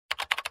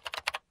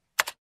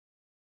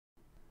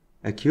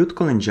Acute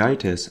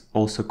cholangitis,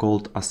 also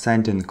called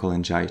ascending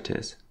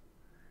cholangitis.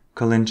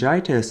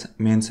 Cholangitis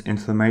means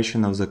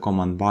inflammation of the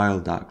common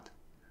bile duct,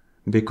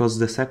 because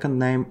the second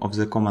name of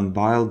the common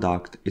bile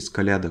duct is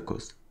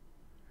choledocus.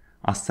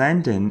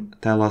 Ascending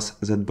tells us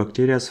that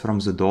bacteria from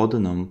the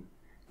duodenum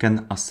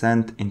can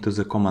ascend into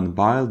the common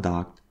bile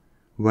duct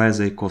where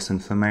they cause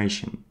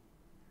inflammation.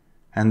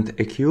 And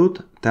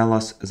acute tells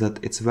us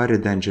that it's a very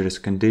dangerous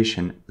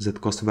condition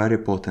that causes very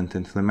potent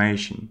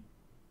inflammation.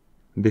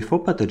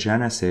 Before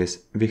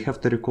pathogenesis, we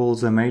have to recall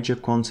the major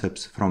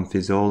concepts from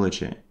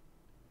physiology.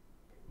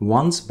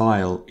 Once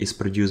bile is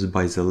produced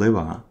by the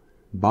liver,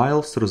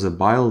 bile through the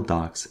bile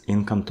ducts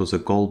income to the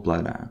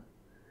gallbladder.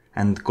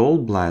 And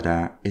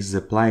gallbladder is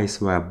the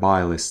place where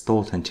bile is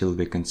stored until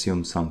we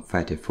consume some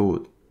fatty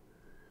food.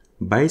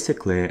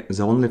 Basically,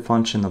 the only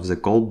function of the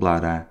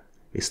gallbladder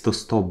is to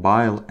store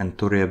bile and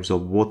to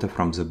reabsorb water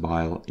from the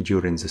bile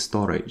during the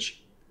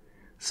storage.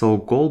 So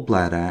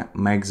gallbladder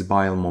makes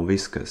bile more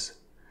viscous,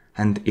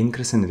 and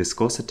increase in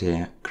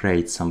viscosity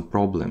creates some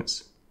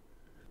problems.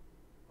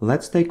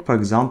 Let's take for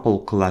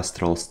example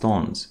cholesterol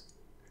stones.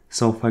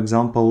 So for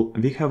example,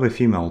 we have a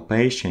female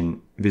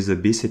patient with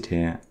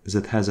obesity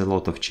that has a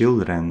lot of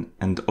children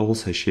and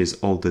also she is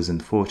older than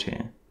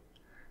 40.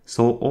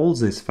 So all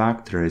these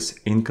factors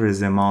increase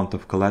the amount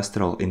of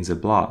cholesterol in the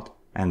blood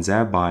and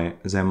thereby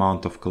the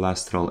amount of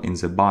cholesterol in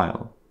the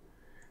bile.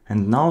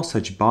 And now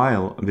such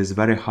bile with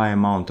very high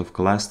amount of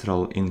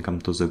cholesterol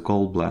income to the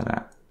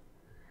gallbladder.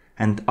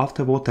 And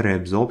after water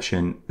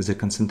reabsorption, the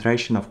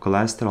concentration of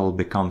cholesterol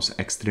becomes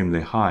extremely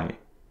high.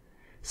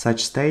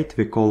 Such state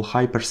we call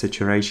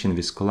hypersaturation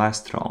with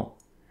cholesterol.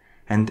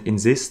 And in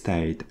this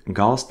state,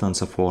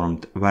 gallstones are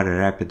formed very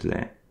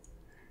rapidly.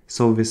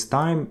 So with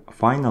time,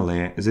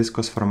 finally, this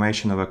causes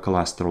formation of a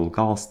cholesterol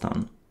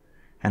gallstone.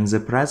 And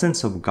the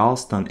presence of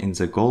gallstone in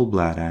the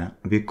gallbladder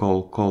we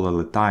call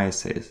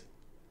cholestasis.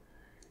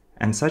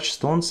 And such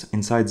stones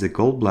inside the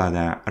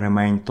gallbladder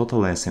remain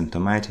totally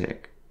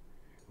asymptomatic.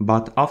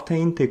 But after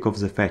intake of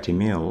the fatty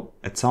meal,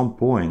 at some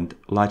point,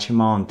 large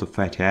amount of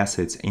fatty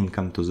acids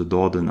income to the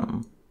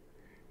duodenum.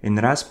 In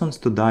response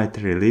to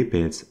dietary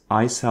lipids,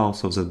 eye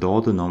cells of the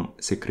duodenum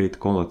secrete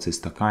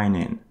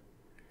cholecystokinin.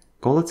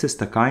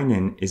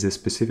 Cholecystokinin is a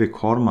specific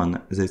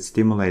hormone that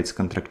stimulates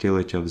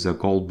contractility of the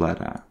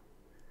gallbladder.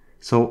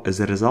 So as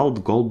a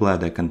result,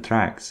 gallbladder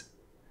contracts.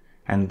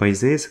 And by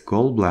this,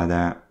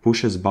 gallbladder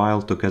pushes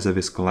bile together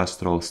with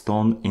cholesterol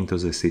stone into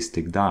the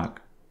cystic duct.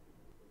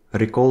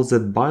 Recall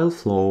that bile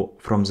flow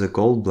from the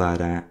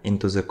gallbladder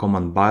into the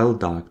common bile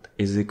duct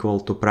is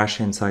equal to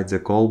pressure inside the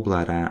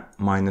gallbladder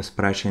minus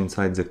pressure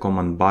inside the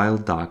common bile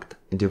duct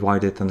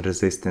divided on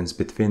resistance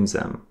between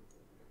them.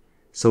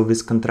 So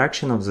with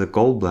contraction of the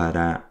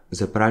gallbladder,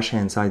 the pressure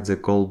inside the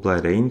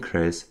gallbladder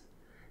increase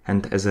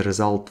and as a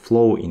result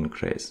flow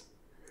increase.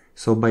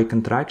 So by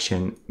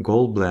contraction,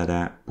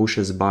 gallbladder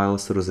pushes bile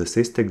through the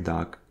cystic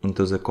duct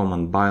into the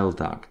common bile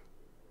duct.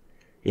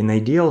 In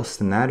ideal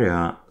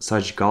scenario,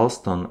 such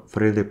gallstone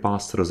freely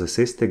pass through the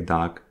cystic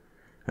duct,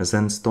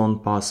 then stone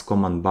pass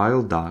common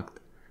bile duct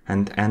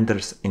and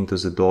enters into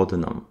the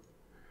duodenum.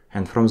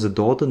 And from the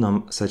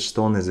duodenum, such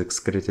stone is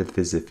excreted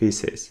with the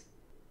feces.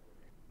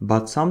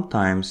 But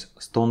sometimes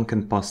stone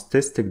can pass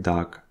cystic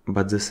duct,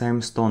 but the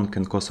same stone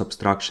can cause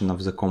obstruction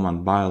of the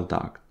common bile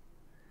duct.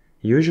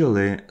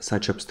 Usually,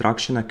 such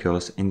obstruction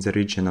occurs in the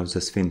region of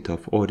the sphincter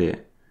of Oddi,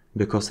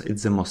 because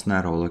it's the most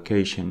narrow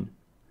location.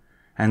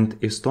 And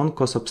if stone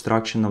cause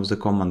obstruction of the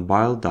common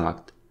bile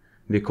duct,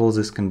 we call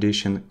this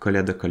condition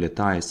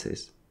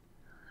cholangitis.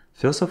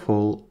 First of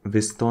all,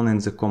 with stone in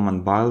the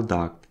common bile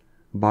duct,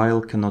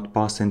 bile cannot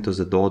pass into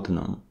the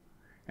duodenum.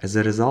 As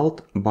a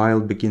result,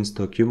 bile begins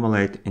to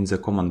accumulate in the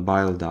common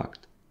bile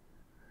duct.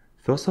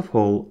 First of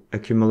all,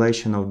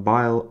 accumulation of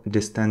bile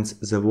distends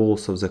the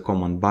walls of the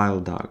common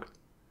bile duct.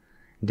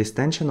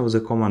 Distension of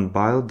the common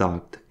bile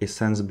duct is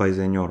sensed by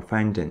the nerve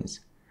endings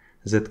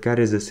that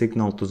carry the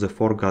signal to the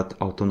foregut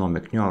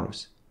autonomic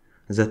nerves,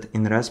 that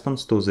in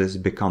response to this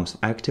becomes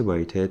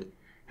activated,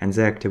 and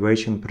the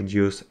activation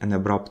produces an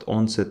abrupt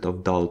onset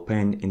of dull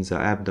pain in the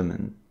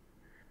abdomen.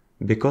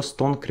 Because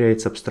stone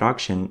creates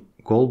obstruction,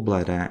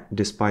 gallbladder,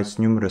 despite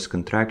numerous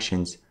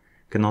contractions,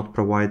 cannot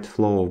provide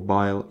flow of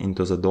bile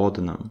into the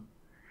duodenum.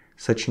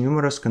 Such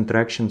numerous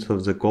contractions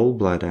of the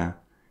gallbladder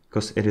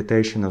cause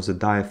irritation of the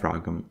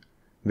diaphragm,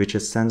 which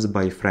is sensed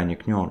by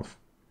phrenic nerve.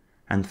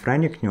 And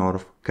phrenic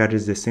nerve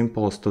carries this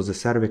impulse to the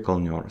cervical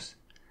nerves,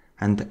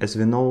 and as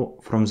we know,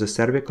 from the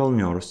cervical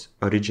nerves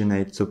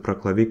originate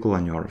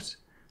supraclavicular nerves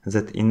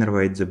that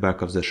innervate the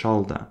back of the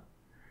shoulder.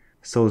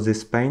 So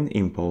this pain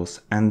impulse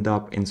ends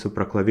up in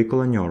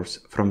supraclavicular nerves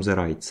from the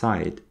right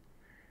side.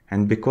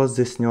 And because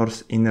these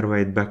nerves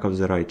innervate back of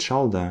the right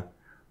shoulder,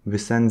 we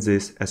send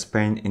this as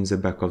pain in the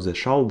back of the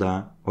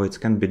shoulder, or it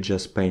can be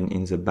just pain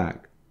in the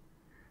back.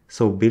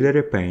 So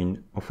biliary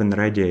pain often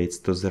radiates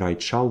to the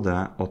right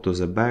shoulder or to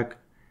the back,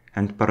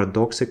 and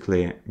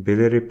paradoxically,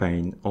 biliary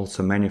pain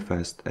also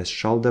manifests as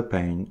shoulder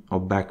pain or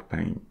back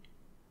pain.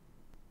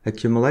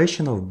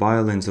 Accumulation of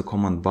bile in the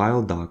common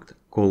bile duct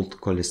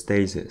called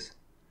cholestasis.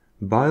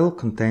 Bile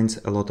contains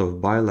a lot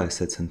of bile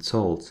acids and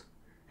salts.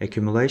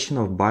 Accumulation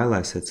of bile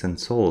acids and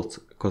salts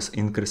cause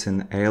increase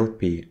in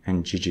ALP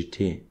and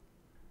GGT.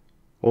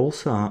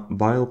 Also,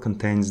 bile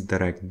contains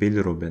direct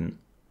bilirubin.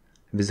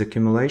 With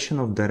accumulation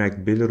of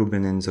direct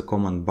bilirubin in the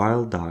common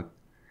bile duct,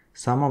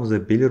 some of the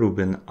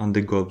bilirubin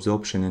undergo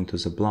absorption into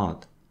the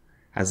blood.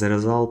 As a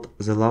result,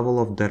 the level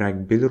of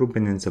direct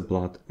bilirubin in the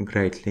blood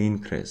greatly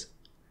increases.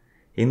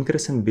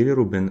 Increase in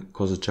bilirubin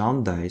causes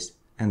jaundice,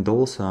 and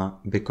also,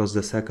 because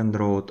the second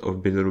route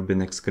of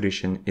bilirubin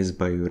excretion is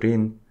by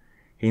urine,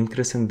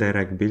 increase in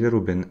direct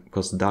bilirubin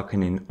causes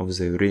darkening of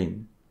the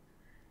urine.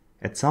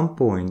 At some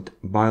point,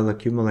 bile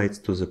accumulates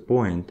to the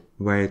point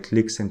where it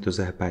leaks into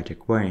the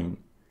hepatic vein,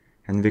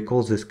 and we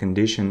call this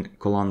condition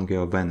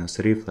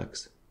Cholangiovenous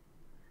reflux.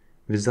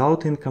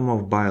 Without income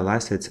of bile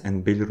acids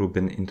and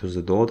bilirubin into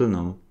the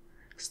duodenum,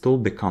 stool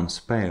becomes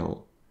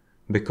pale,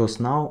 because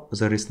now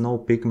there is no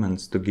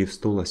pigments to give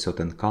stool a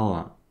certain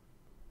color.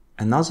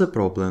 Another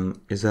problem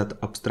is that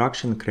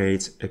obstruction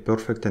creates a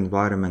perfect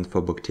environment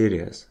for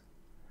bacteria.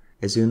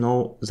 As you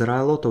know, there are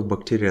a lot of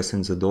bacteria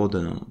in the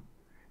duodenum,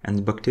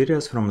 and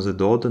bacteria from the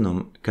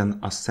duodenum can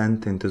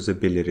ascend into the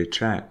biliary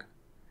tract.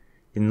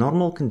 In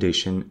normal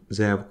condition,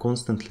 they are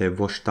constantly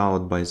washed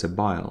out by the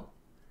bile.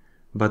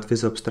 But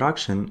with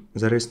obstruction,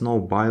 there is no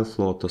bile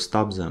flow to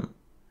stop them.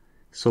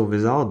 So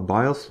without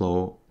bile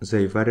flow,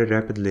 they very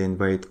rapidly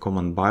invade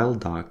common bile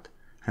duct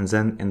and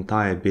then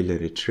entire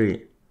biliary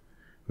tree.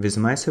 With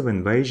massive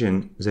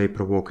invasion, they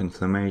provoke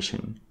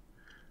inflammation.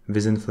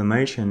 With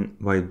inflammation,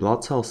 white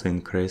blood cells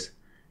increase,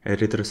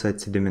 erythrocyte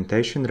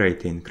sedimentation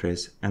rate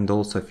increase, and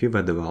also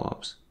fever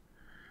develops.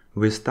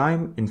 With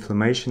time,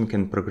 inflammation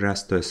can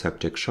progress to a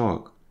septic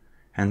shock,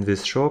 and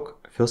with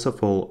shock, first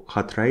of all,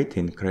 heart rate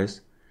increase,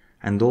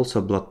 and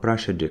also blood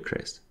pressure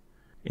decrease.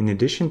 In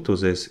addition to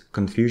this,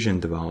 confusion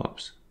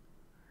develops.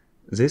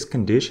 This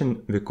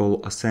condition we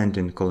call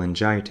ascending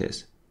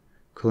cholangitis.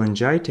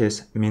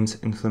 Cholangitis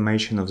means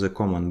inflammation of the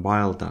common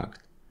bile duct.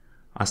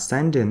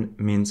 Ascending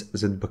means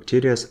that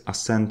bacteria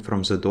ascend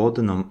from the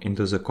duodenum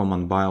into the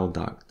common bile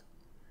duct.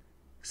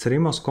 Three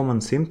most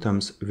common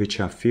symptoms, which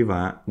are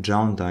fever,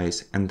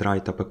 jaundice, and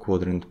right upper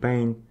quadrant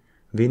pain,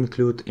 we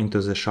include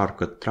into the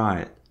Charcot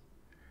Triad.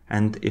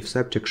 And if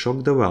septic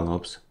shock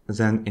develops,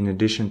 then in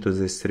addition to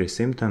these three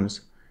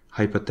symptoms,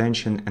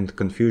 hypotension and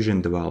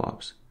confusion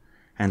develops,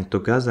 and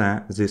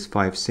together these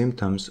five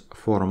symptoms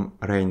form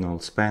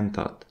Reynolds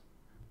Pentad.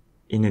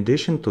 In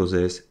addition to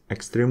this,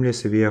 extremely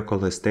severe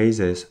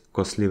cholestasis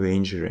causes liver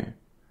injury,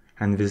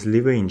 and with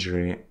liver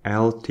injury,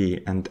 ALT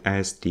and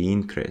AST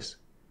increase.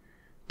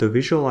 To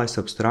visualize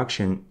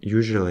obstruction,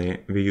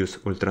 usually we use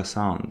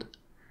ultrasound,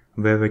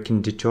 where we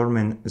can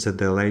determine the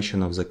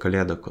dilation of the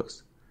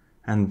choledochus,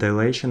 and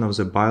dilation of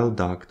the bile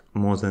duct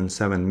more than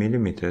 7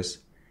 mm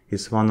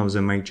is one of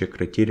the major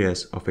criteria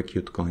of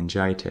acute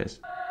cholangitis.